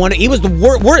was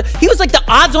the worst. He was like the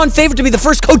odds-on favorite to be the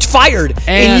first coach fired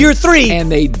in year 3.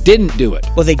 And they didn't do it.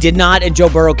 Well, they did not, and Joe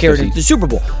Burrow carried it to the Super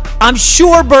Bowl. I'm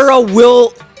sure Burrow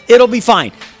it'll be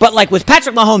fine. But like with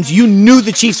Patrick Mahomes, you knew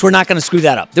the Chiefs were not going to screw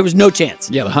that up. There was no chance.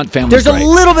 Yeah, the Hunt family. There's a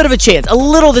little bit of a chance. A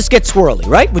little this gets squirrely,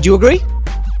 right? Would you agree?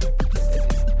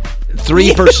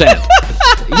 3%.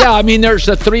 Yeah, I mean, there's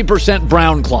a 3%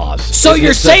 Brown clause. So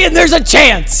you're saying there's a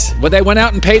chance. But they went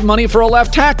out and paid money for a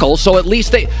left tackle, so at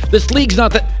least this league's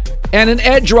not that. And an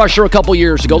edge rusher a couple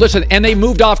years ago. Listen, and they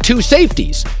moved off 2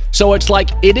 safeties. So it's like,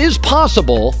 it is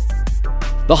possible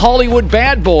the Hollywood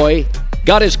bad boy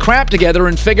got his crap together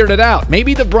and figured it out.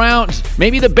 Maybe the Browns,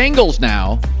 maybe the Bengals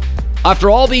now, after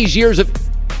all these years of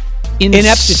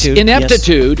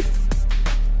ineptitude, yes.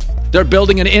 They're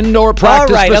building an indoor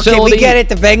practice facility. Okay, we get it.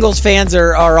 The Bengals fans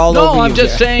are all over you. No, I'm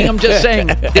just saying.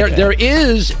 There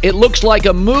is, it looks like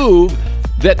a move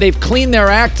that they've cleaned their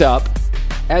act up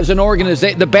as an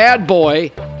organization. The bad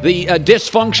boy, the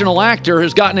dysfunctional actor,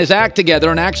 has gotten his act together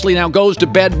and actually now goes to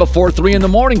bed before 3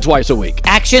 a.m. twice a week.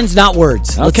 Actions, not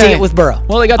words. Let's see it with Burrow.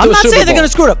 Well, they got to I'm a not Super saying Bowl. they're going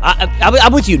to screw it up.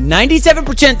 I'm with you.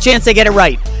 97% chance they get it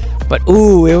right. But,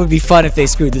 it would be fun if they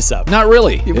screwed this up. Not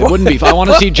really. It wouldn't be. I want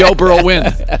to see Joe Burrow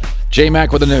win.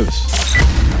 J-Mac with the news.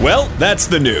 Well, that's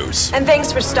the news. And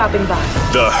thanks for stopping by.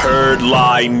 The Herd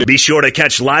Line. Be sure to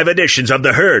catch live editions of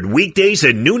The Herd weekdays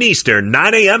at noon Eastern,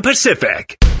 9 a.m.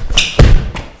 Pacific.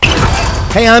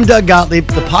 Hey, I'm Doug Gottlieb.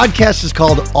 The podcast is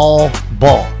called All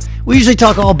Ball. We usually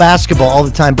talk all basketball all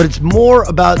the time, but it's more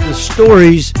about the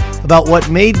stories about what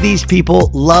made these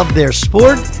people love their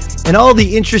sport and all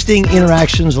the interesting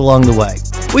interactions along the way.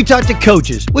 We talk to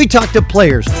coaches. We talk to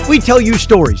players. We tell you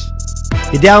stories.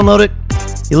 You download it.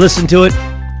 You listen to it.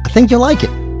 I think you'll like it.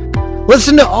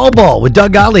 Listen to All Ball with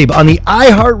Doug Gottlieb on the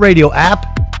iHeartRadio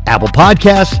app, Apple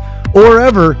Podcasts, or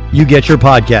wherever you get your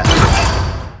podcasts.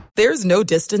 There's no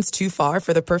distance too far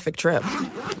for the perfect trip.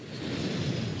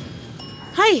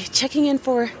 Hi, checking in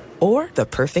for... Or the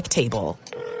perfect table.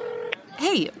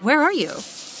 Hey, where are you?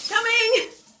 Coming!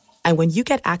 And when you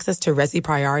get access to Resi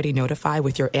Priority Notify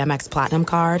with your Amex Platinum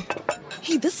card...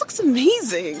 Hey, this looks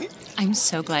amazing. I'm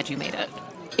so glad you made it.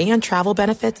 And travel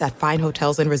benefits at fine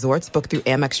hotels and resorts booked through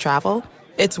Amex Travel,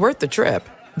 it's worth the trip.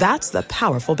 That's the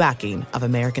powerful backing of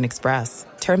American Express.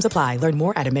 Terms apply. Learn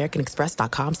more at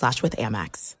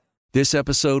americanexpress.com/withAmex. This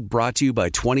episode brought to you by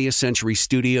 20th Century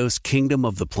Studios' Kingdom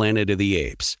of the Planet of the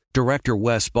Apes. Director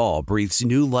Wes Ball breathes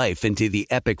new life into the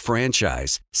epic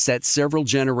franchise, set several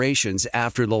generations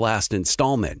after the last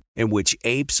installment, in which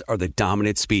apes are the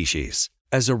dominant species.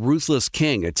 As a ruthless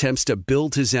king attempts to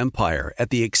build his empire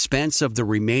at the expense of the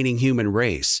remaining human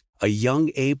race, a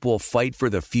young ape will fight for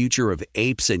the future of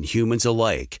apes and humans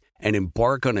alike and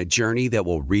embark on a journey that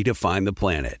will redefine the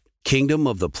planet. Kingdom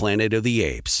of the Planet of the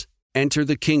Apes. Enter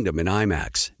the kingdom in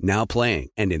IMAX, now playing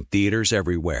and in theaters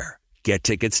everywhere. Get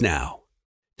tickets now.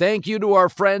 Thank you to our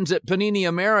friends at Panini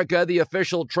America, the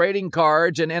official trading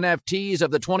cards and NFTs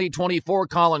of the 2024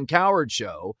 Colin Cowherd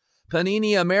Show.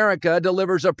 Panini America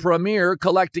delivers a premier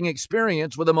collecting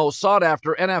experience with the most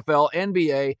sought-after NFL,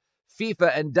 NBA,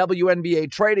 FIFA, and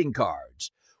WNBA trading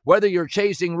cards. Whether you're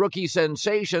chasing rookie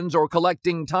sensations or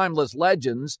collecting timeless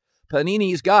legends,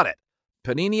 Panini's got it.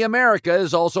 Panini America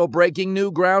is also breaking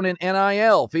new ground in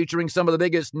NIL, featuring some of the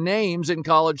biggest names in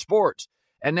college sports.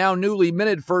 And now newly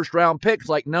minted first-round picks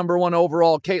like number 1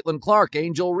 overall Caitlin Clark,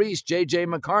 Angel Reese, J.J.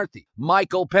 McCarthy,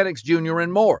 Michael Penix Jr.,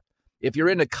 and more. If you're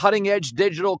into cutting-edge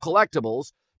digital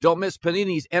collectibles, don't miss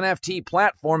Panini's NFT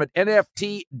platform at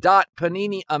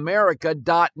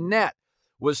nft.paniniamerica.net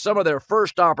with some of their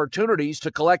first opportunities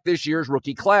to collect this year's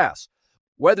rookie class.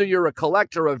 Whether you're a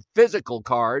collector of physical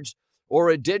cards or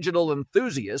a digital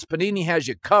enthusiast, Panini has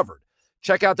you covered.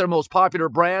 Check out their most popular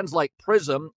brands like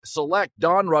Prism, Select,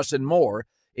 Donruss, and more,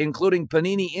 including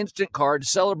Panini Instant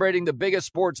Cards celebrating the biggest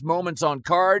sports moments on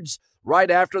cards right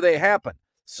after they happen,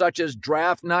 such as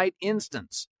Draft Night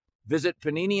Instants. Visit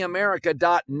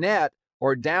PaniniAmerica.net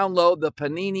or download the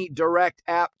Panini Direct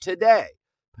app today.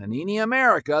 Panini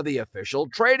America, the official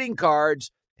trading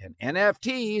cards and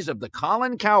NFTs of the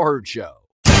Colin Cowherd Show.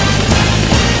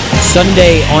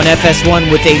 Sunday on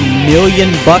FS1 with $1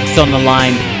 million on the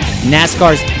line.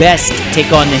 NASCAR's best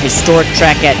take on the historic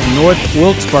track at North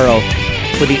Wilkesboro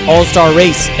for the All-Star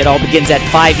race. It all begins at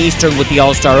 5 Eastern with the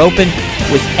All-Star Open,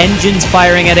 with engines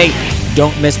firing at 8.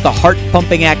 Don't miss the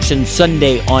heart-pumping action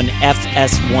Sunday on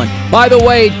FS1. By the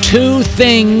way, two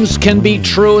things can be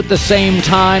true at the same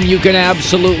time. You can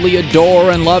absolutely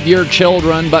adore and love your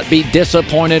children, but be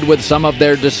disappointed with some of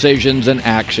their decisions and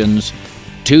actions.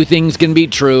 Two things can be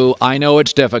true. I know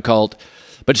it's difficult.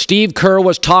 But Steve Kerr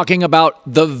was talking about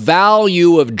the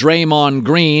value of Draymond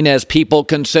Green as people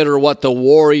consider what the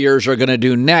Warriors are going to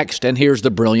do next. And here's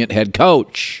the brilliant head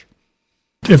coach.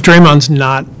 If Draymond's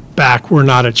not back, we're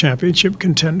not a championship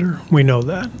contender. We know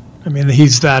that. I mean,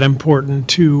 he's that important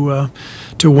to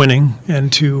winning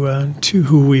and to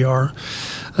who we are.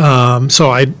 So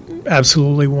I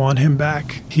absolutely want him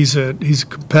back. He's a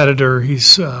competitor.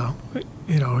 He's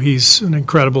he's an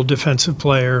incredible defensive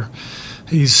player.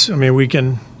 We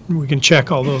can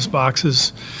check all those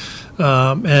boxes,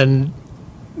 and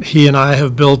he and I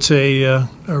have built a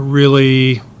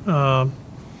really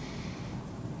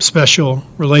special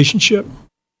relationship.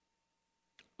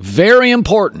 Very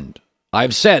important.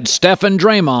 I've said Steph and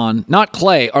Draymond, not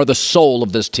Clay, are the soul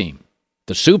of this team.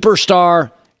 The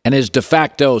superstar and his de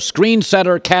facto screen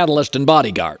setter, catalyst, and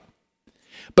bodyguard.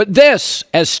 But this,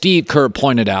 as Steve Kerr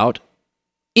pointed out,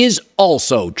 is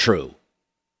also true.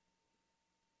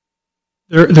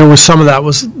 There was some of that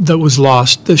was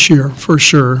lost this year for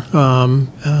sure.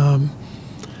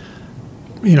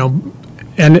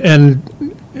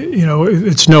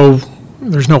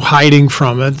 There's no hiding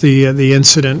from it. The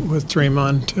incident with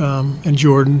Draymond and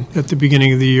Jordan at the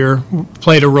beginning of the year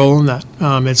played a role in that.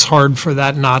 It's hard for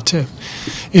that not to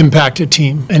impact a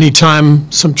team. Anytime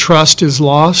some trust is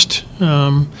lost,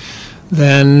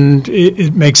 then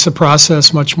it makes the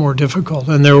process much more difficult.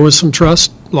 And there was some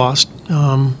trust lost,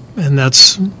 and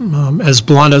that's as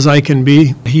blunt as I can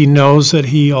be. He knows that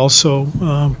he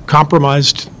also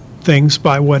compromised things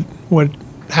by what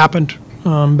happened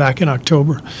back in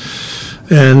October.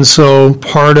 And so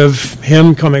part of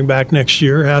him coming back next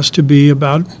year has to be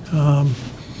about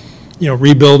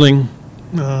rebuilding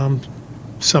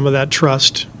some of that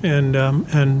trust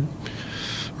and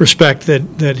respect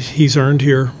that he's earned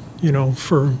here,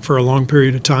 for a long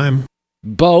period of time.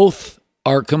 Both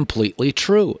are completely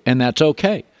true, and that's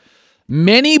okay.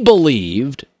 Many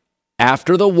believed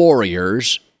after the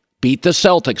Warriors beat the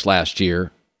Celtics last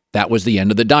year, that was the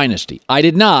end of the dynasty. I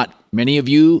did not. Many of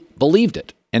you believed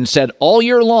it and said all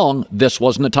year long this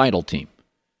wasn't a title team.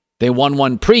 They won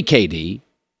one pre-KD,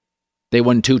 they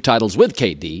won 2 titles with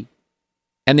KD,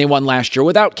 and they won last year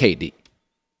without KD.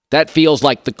 That feels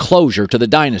like the closure to the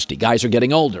dynasty. Guys are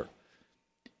getting older.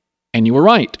 And you were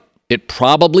right. It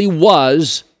probably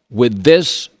was, with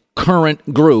this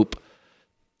current group,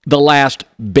 the last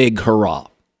big hurrah.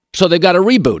 So they've got to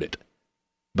reboot it.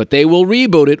 But they will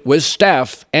reboot it with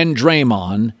Steph and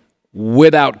Draymond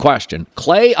without question.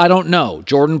 Clay, I don't know.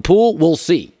 Jordan Poole, we'll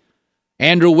see.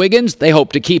 Andrew Wiggins, they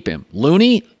hope to keep him.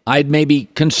 Looney, I'd maybe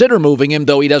consider moving him,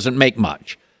 though he doesn't make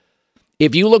much.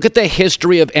 If you look at the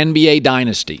history of NBA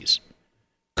dynasties,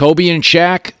 Kobe and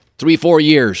Shaq, 3-4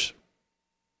 years,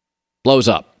 blows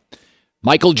up.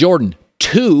 Michael Jordan,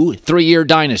 2 3-year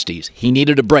dynasties. He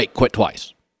needed a break, quit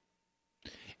twice.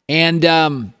 And,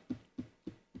 go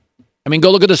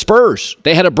look at the Spurs.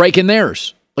 They had a break in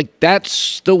theirs.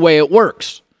 That's the way it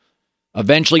works.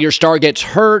 Eventually, your star gets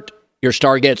hurt. Your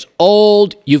star gets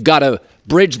old. You've got to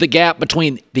bridge the gap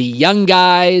between the young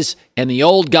guys and the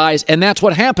old guys, and that's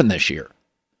what happened this year.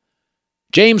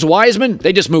 James Wiseman,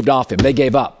 they just moved off him. They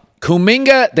gave up.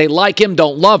 Kuminga, they like him,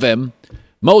 don't love him.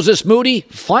 Moses Moody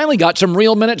finally got some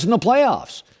real minutes in the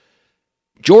playoffs.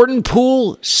 Jordan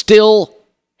Poole still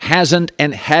hasn't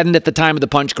and hadn't at the time of the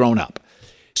punch grown up.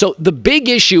 So the big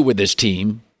issue with this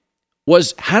team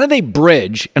was how do they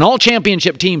bridge, and all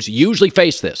championship teams usually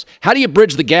face this, how do you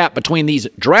bridge the gap between these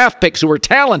draft picks who are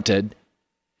talented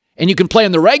and you can play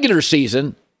in the regular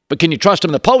season, but can you trust them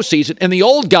in the postseason, and the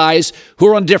old guys who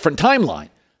are on a different timeline?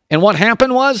 And what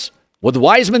happened was, with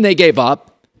Wiseman, they gave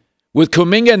up. With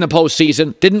Kuminga in the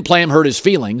postseason, didn't play him, hurt his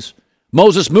feelings.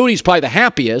 Moses Moody's probably the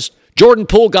happiest. Jordan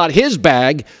Poole got his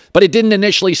bag, but it didn't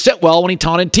initially sit well when he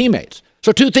taunted teammates.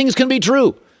 So 2 things can be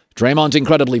true. Draymond's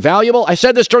incredibly valuable. I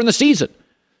said this during the season.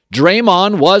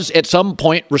 Draymond was at some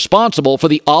point responsible for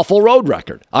the awful road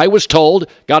record. I was told,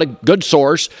 got a good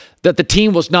source, that the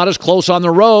team was not as close on the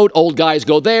road. Old guys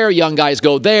go there, young guys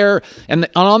go there. And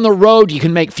on the road, you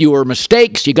can make fewer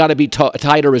mistakes. You got to be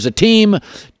tighter as a team.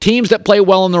 Teams that play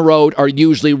well on the road are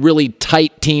usually really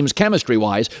tight teams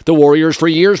chemistry-wise. The Warriors for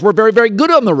years were very, very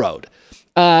good on the road.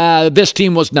 This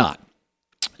team was not.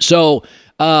 So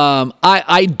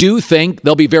I do think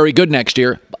they'll be very good next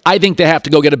year. I think they have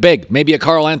to go get a big, maybe a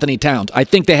Karl Anthony Towns. I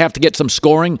think they have to get some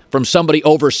scoring from somebody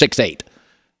over 6'8",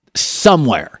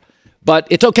 somewhere. But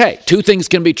it's okay. Two things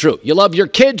can be true. You love your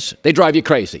kids, they drive you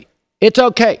crazy. It's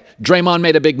okay. Draymond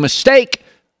made a big mistake.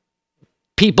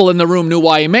 People in the room knew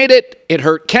why he made it. It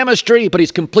hurt chemistry, but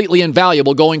he's completely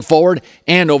invaluable going forward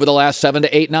and over the last 7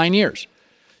 to 8, 9 years.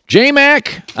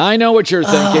 J-Mac, I know what you're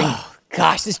thinking. Oh,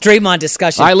 gosh, this Draymond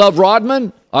discussion. I love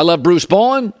Rodman. I love Bruce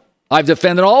Bowen. I've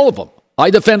defended all of them. I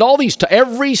defend all these.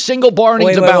 Every single bar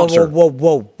needs a bouncer.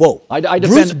 Whoa. I defend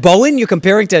Bruce Bowen, you're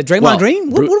comparing to Draymond Green?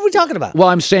 What are we talking about? Well,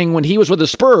 I'm saying when he was with the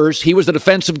Spurs, he was the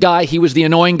defensive guy. He was the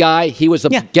annoying guy. He was the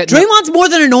Draymond's more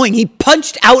than annoying. He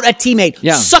punched out a teammate.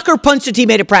 Yeah. Sucker punched a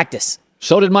teammate at practice.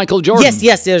 So did Michael Jordan.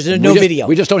 Yes, there's no video.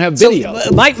 We just don't have video.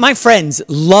 So, my friends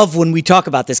love when we talk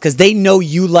about this because they know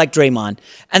you like Draymond,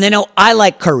 and they know I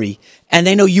like Curry, and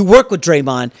they know you work with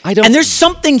Draymond. And there's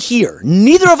something here.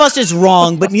 Neither of us is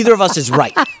wrong, but neither of us is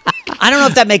right. I don't know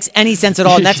if that makes any sense at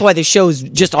all, and that's why the show's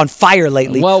just on fire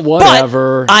lately. Well,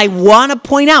 whatever. But I want to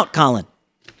point out, Colin,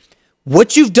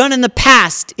 what you've done in the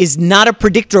past is not a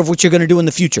predictor of what you're going to do in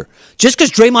the future. Just because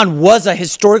Draymond was a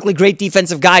historically great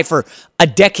defensive guy for a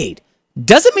decade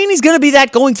doesn't mean he's going to be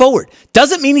that going forward.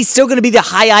 Doesn't mean he's still going to be the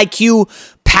high IQ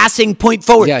passing point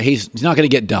forward. Yeah, he's not going to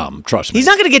get dumb, trust me. He's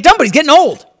not going to get dumb, but he's getting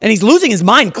old. And he's losing his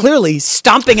mind, clearly,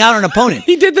 stomping out an opponent.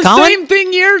 He did the same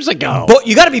thing years ago. But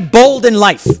you got to be bold in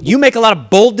life. You make a lot of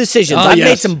bold decisions. I've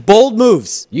made some bold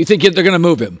moves. You think they're going to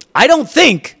move him? I don't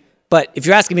think, but if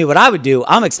you're asking me what I would do,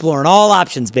 I'm exploring all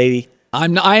options, baby.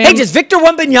 Hey, does Victor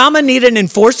Wembanyama need an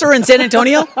enforcer in San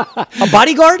Antonio? A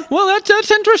bodyguard? Well, that's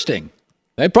interesting.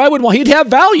 They probably would he'd have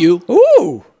value.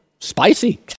 Ooh,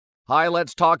 spicy. Hi,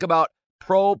 let's talk about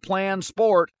Pro Plan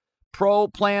Sport. Pro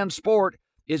Plan Sport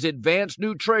is advanced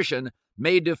nutrition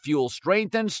made to fuel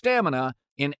strength and stamina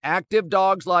in active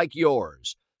dogs like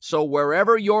yours. So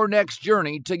wherever your next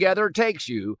journey together takes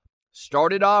you,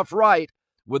 start it off right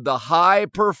with the high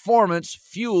performance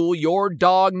fuel your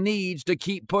dog needs to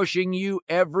keep pushing you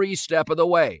every step of the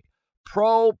way.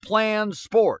 Pro Plan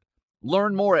Sport.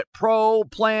 Learn more at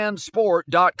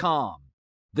ProPlansport.com.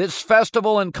 This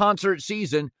festival and concert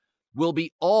season will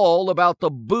be all about the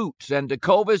boots, and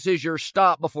Tecovas is your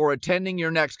stop before attending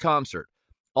your next concert.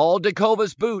 All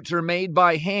Tecovas boots are made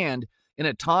by hand in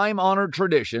a time-honored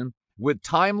tradition with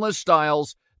timeless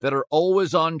styles that are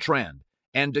always on trend.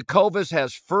 And Tecovas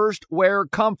has first wear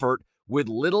comfort with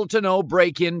little to no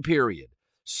break-in period.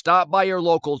 Stop by your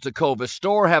local Tecovas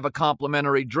store, have a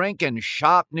complimentary drink, and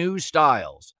shop new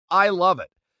styles. I love it.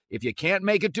 If you can't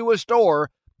make it to a store,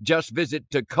 just visit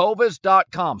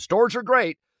Tecovas.com. Stores are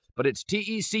great, but it's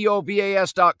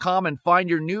TECOVAS.com and find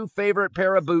your new favorite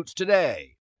pair of boots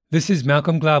today. This is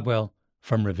Malcolm Gladwell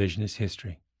from Revisionist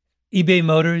History. eBay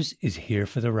Motors is here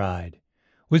for the ride.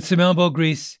 With some elbow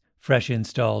grease, fresh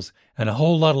installs, and a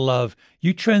whole lot of love,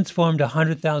 you transformed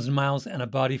 100,000 miles and a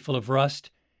body full of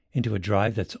rust into a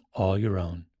drive that's all your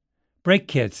own. Brake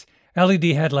kits, LED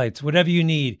headlights, whatever you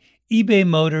need, eBay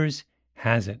Motors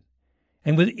has it.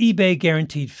 And with eBay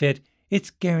Guaranteed Fit, it's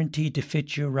guaranteed to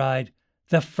fit your ride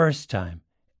the first time,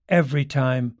 every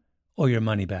time, or your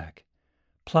money back.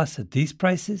 Plus, at these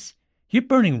prices, you're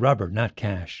burning rubber, not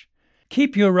cash.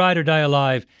 Keep your ride or die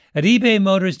alive at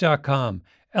ebaymotors.com.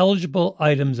 Eligible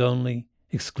items only.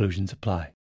 Exclusions apply.